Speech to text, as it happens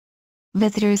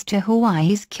visitors to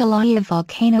Hawaii's Kilauea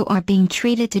volcano are being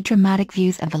treated to dramatic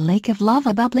views of a lake of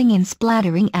lava bubbling and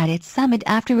splattering at its summit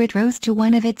after it rose to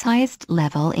one of its highest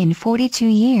level in 42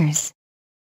 years.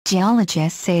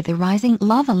 Geologists say the rising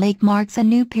lava lake marks a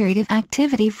new period of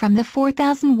activity from the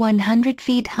 4,100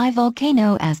 feet high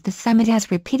volcano as the summit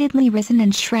has repeatedly risen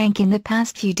and shrank in the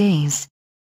past few days.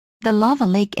 The lava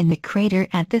lake in the crater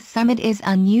at the summit is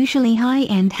unusually high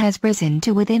and has risen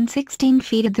to within 16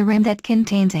 feet of the rim that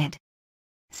contains it.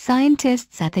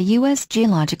 Scientists at the U.S.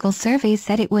 Geological Survey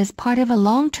said it was part of a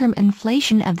long-term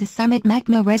inflation of the summit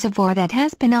magma reservoir that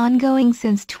has been ongoing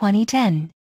since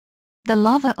 2010. The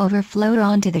lava overflowed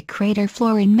onto the crater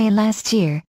floor in May last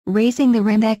year, raising the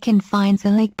rim that confines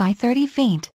the lake by 30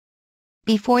 feet.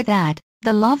 Before that,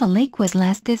 the lava lake was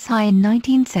last this high in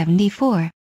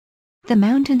 1974. The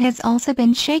mountain has also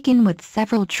been shaken with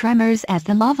several tremors as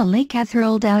the lava lake has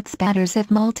hurled out spatters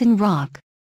of molten rock.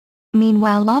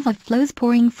 Meanwhile, lava flows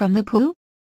pouring from the Pu-U-O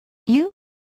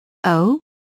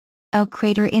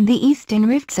crater in the eastern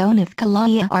rift zone of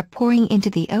Kilauea are pouring into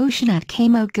the ocean at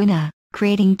Kaimokuna,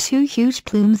 creating two huge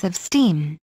plumes of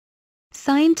steam.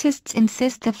 Scientists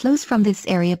insist the flows from this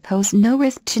area pose no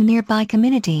risk to nearby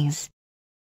communities.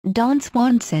 Don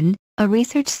Swanson, a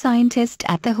research scientist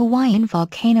at the Hawaiian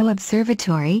Volcano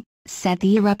Observatory, said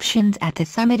the eruptions at the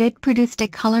summit produced a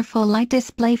colorful light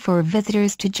display for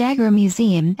visitors to Jaguar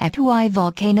Museum at Hawaii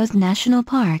Volcanoes National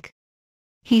Park.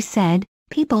 He said,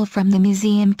 people from the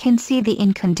museum can see the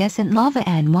incandescent lava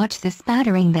and watch the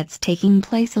spattering that's taking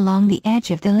place along the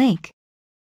edge of the lake.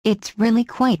 It's really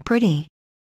quite pretty.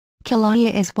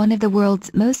 Kilauea is one of the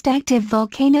world's most active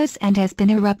volcanoes and has been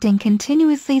erupting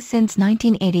continuously since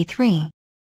 1983.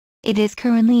 It is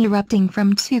currently erupting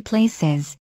from two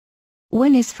places.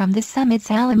 One is from the summit's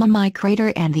Alamamai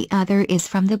crater and the other is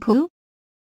from the Pu-U-O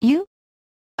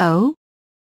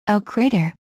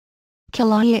crater.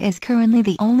 Kilauea is currently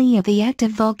the only of the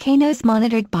active volcanoes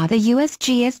monitored by the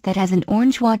USGS that has an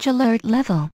orange watch alert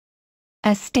level.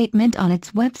 A statement on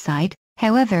its website,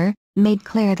 however, made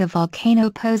clear the volcano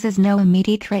poses no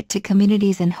immediate threat to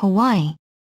communities in Hawaii.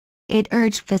 It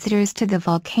urged visitors to the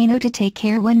volcano to take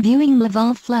care when viewing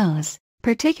lava flows,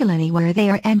 particularly where they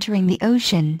are entering the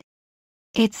ocean.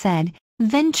 It said,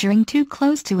 venturing too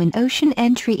close to an ocean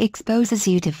entry exposes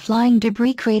you to flying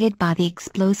debris created by the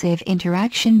explosive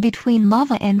interaction between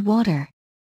lava and water.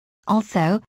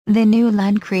 Also, the new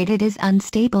land created is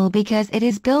unstable because it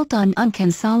is built on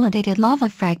unconsolidated lava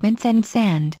fragments and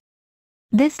sand.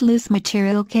 This loose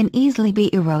material can easily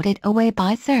be eroded away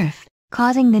by surf,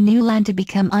 causing the new land to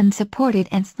become unsupported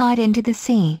and slide into the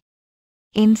sea.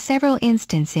 In several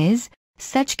instances,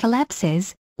 such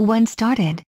collapses, when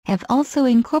started, have also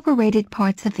incorporated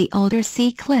parts of the older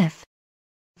sea cliff.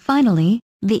 Finally,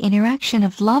 the interaction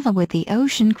of lava with the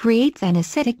ocean creates an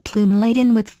acidic plume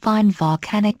laden with fine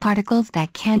volcanic particles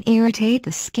that can irritate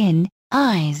the skin,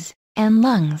 eyes, and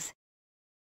lungs.